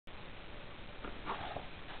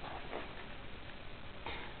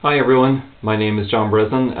Hi everyone, my name is John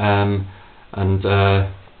Breslin, and I'm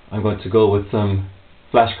going to go with some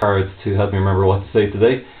flashcards to help me remember what to say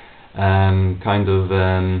today. Kind of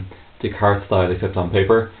Descartes style, except on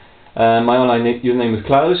paper. My online username is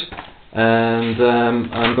Cloud, and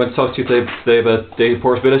I'm going to talk to you today about data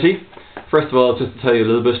portability. First of all, just to tell you a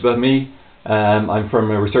little bit about me, I'm from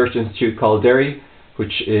a research institute called DERI,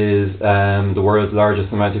 which is the world's largest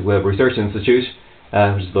semantic web research institute,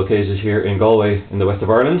 which is located here in Galway in the west of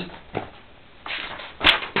Ireland.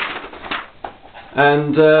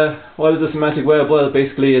 And what is a semantic web? Well,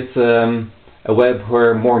 basically it's a web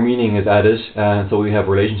where more meaning is added, so we have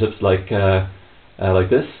relationships like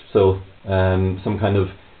this, so some kind of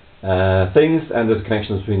things, and there's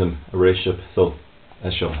connections between them, a relationship, so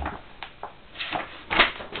as shown.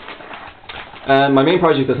 My main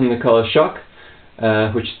project is something called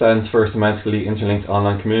SIOC, which stands for Semantically Interlinked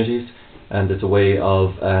Online Communities, and it's a way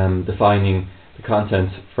of defining the content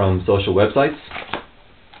from social websites.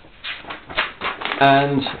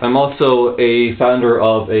 And I'm also a founder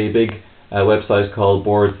of a big website called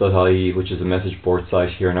boards.ie, which is a message board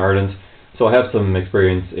site here in Ireland. So I have some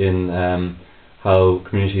experience in how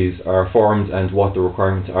communities are formed and what the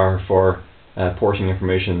requirements are for porting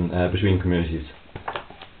information between communities.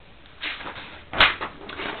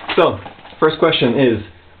 So, first question is,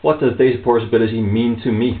 what does data portability mean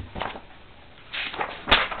to me?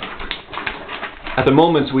 At the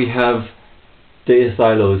moment we have data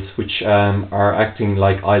silos which are acting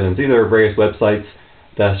like islands. These are various websites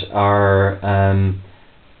that are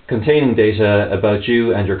containing data about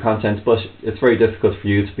you and your content, but it's very difficult for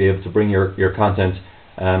you to be able to bring your content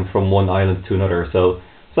from one island to another. So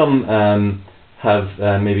some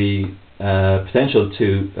have maybe potential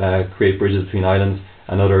to create bridges between islands,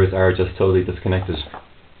 and others are just totally disconnected.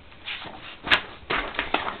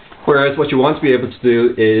 Whereas what you want to be able to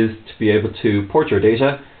do is to be able to port your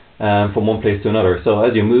data from one place to another. So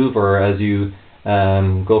as you move, or as you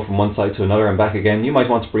go from one site to another and back again, you might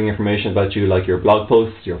want to bring information about you, like your blog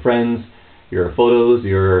posts, your friends, your photos,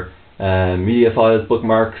 your media files,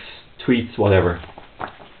 bookmarks, tweets, whatever.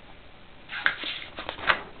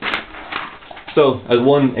 So as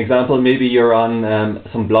one example, maybe you're on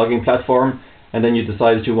some blogging platform, and then you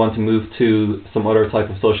decide that you want to move to some other type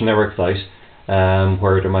of social network site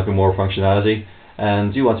where there might be more functionality,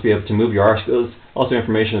 and you want to be able to move your articles, also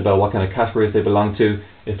information about what kind of categories they belong to,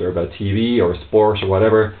 if they're about TV or sport or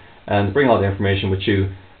whatever, and bring all the information with you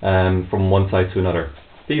from one site to another.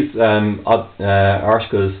 These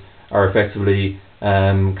articles are effectively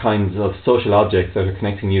kinds of social objects that are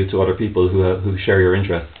connecting you to other people who share your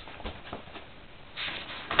interests.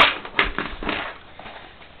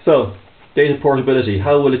 So, data portability,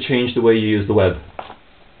 how will it change the way you use the web?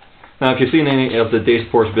 Now, if you've seen any of the data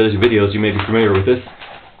portability videos, you may be familiar with this.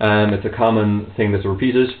 It's a common thing that's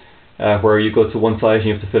repeated, where you go to one site and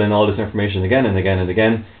you have to fill in all this information again and again and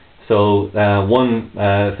again. So one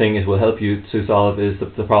thing it will help you to solve is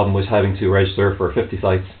the problem with having to register for 50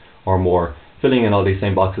 sites or more, filling in all these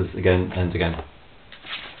same boxes again and again.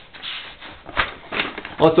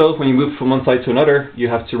 Also, when you move from one site to another, you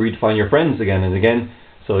have to redefine your friends again and again.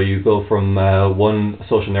 So you go from one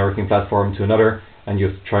social networking platform to another, and you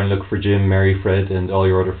have to try and look for Jim, Mary, Fred, and all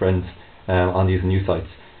your other friends on these new sites.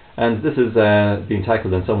 And this is being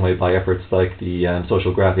tackled in some way by efforts like the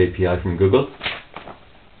Social Graph API from Google.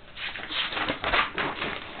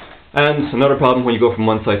 And another problem when you go from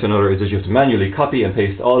one site to another is that you have to manually copy and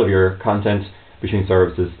paste all of your content between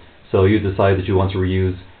services. So you decide that you want to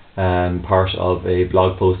reuse part of a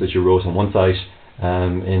blog post that you wrote on one site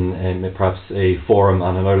in perhaps a forum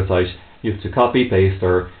on another site. You have to copy, paste,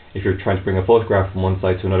 or if you're trying to bring a photograph from one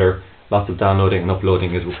site to another, lots of downloading and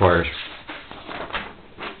uploading is required.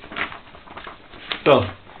 So,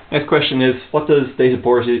 next question is, what does data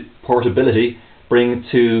portability bring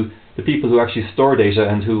to the people who actually store data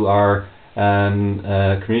and who are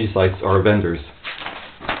community sites or vendors?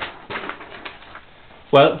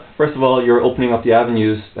 Well, first of all, you're opening up the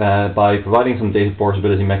avenues by providing some data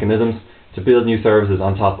portability mechanisms to build new services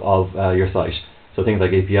on top of your site. So things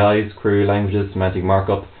like APIs, query languages, semantic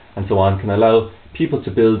markup, and so on can allow people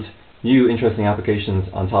to build new interesting applications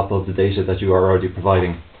on top of the data that you are already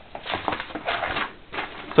providing.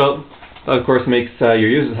 So that of course makes your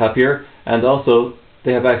users happier, and also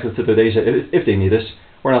they have access to the data if they need it.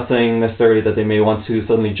 We're not saying necessarily that they may want to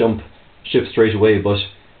suddenly jump ship straight away, but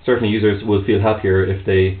certainly users will feel happier if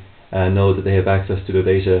they know that they have access to the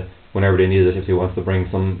data whenever they need it, if they want to bring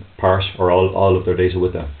some part or all of their data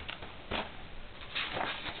with them.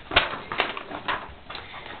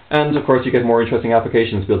 And of course you get more interesting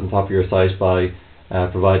applications built on top of your site by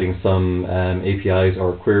providing some APIs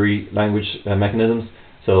or query language mechanisms,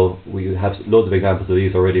 So we have loads of examples of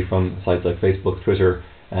these already from sites like Facebook, Twitter,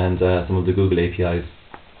 and some of the Google APIs.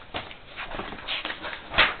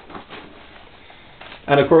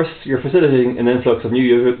 And of course, you're facilitating an influx of new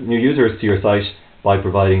users to your site by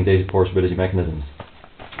providing data portability mechanisms.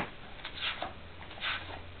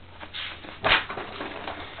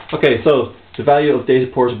 Okay, so the value of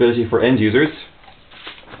data portability for end users.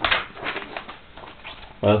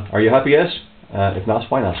 Well, are you happy yet? If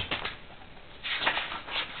not, why not?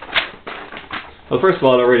 Well, first of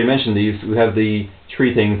all, I already mentioned these. We have the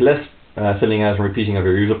three things: less filling out and repeating of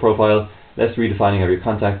your user profile, less redefining of your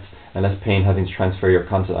contacts, and less pain having to transfer your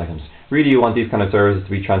content items. Really, you want these kind of services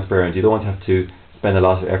to be transparent. You don't want to have to spend a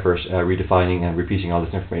lot of effort redefining and repeating all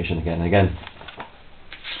this information again and again.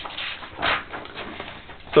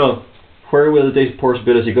 So, where will data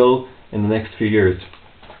portability go in the next few years?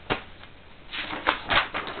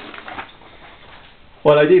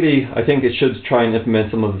 Well, ideally, I think it should try and implement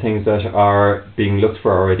some of the things that are being looked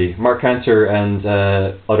for already. Mark Cantor and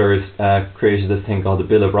others created this thing called the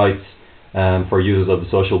Bill of Rights for users of the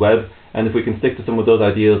social web, and if we can stick to some of those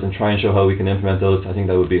ideals and try and show how we can implement those, I think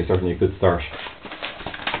that would be certainly a good start.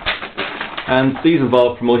 And these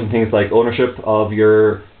involve promoting things like ownership of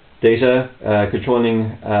your data,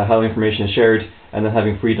 controlling how information is shared, and then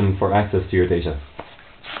having freedom for access to your data.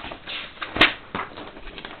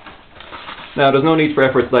 Now, there's no need for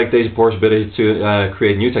efforts like data portability to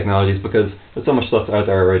create new technologies, because there's so much stuff out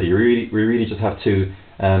there already. We really just have to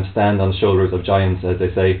stand on the shoulders of giants, as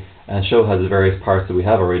they say, and show how the various parts that we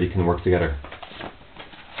have already can work together.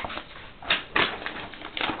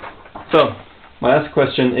 So, my last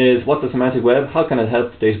question is, what's the semantic web? How can it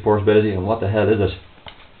help data portability, and what the hell is it?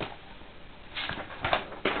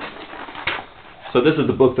 So this is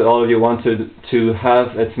the book that all of you wanted to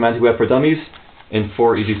have at Semantic Web for Dummies in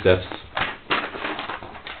 4 easy steps.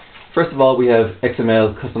 First of all, we have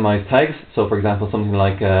XML customized tags. So for example, something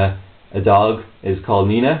like a dog is called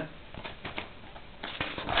Nina.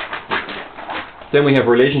 Then we have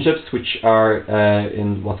relationships, which are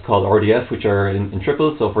in what's called RDF, which are in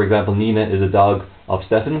triples. So for example, Nina is a dog of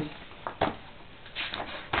Stefan's.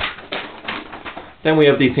 Then we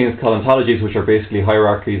have these things called ontologies, which are basically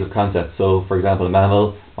hierarchies of concepts. So for example, a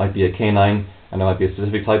mammal might be a canine, and there might be a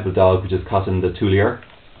specific type of dog, which is Cotton the Tulier.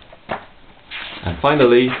 And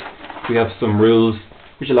finally, we have some rules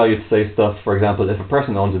which allow you to say stuff. For example, if a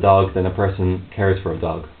person owns a dog, then a person cares for a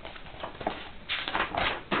dog.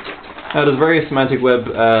 Now there's various semantic web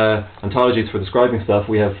ontologies for describing stuff.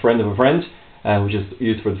 We have friend of a friend, which is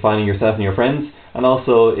used for defining yourself and your friends. And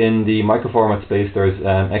also in the microformat space, there's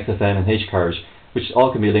XFN and HCARD, which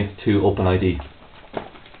all can be linked to OpenID.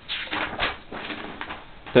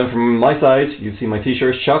 Then from my side, you see my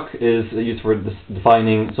t-shirt. SIOC is used for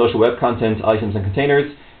defining social web content, items and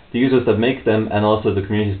containers, the users that make them, and also the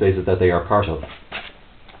community spaces that they are part of.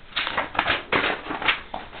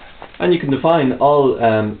 And you can define all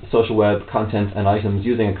social web content and items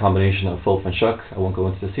using a combination of FOLF and SIOC. I won't go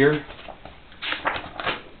into this here.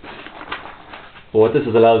 But what this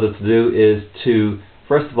has allowed us to do is to,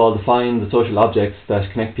 first of all, define the social objects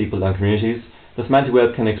that connect people and communities. The semantic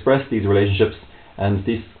web can express these relationships, and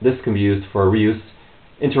this can be used for reuse,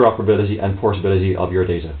 interoperability and portability of your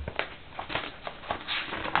data.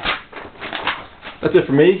 That's it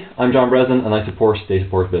for me. I'm John Breslin, and I support data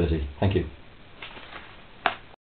portability. Thank you.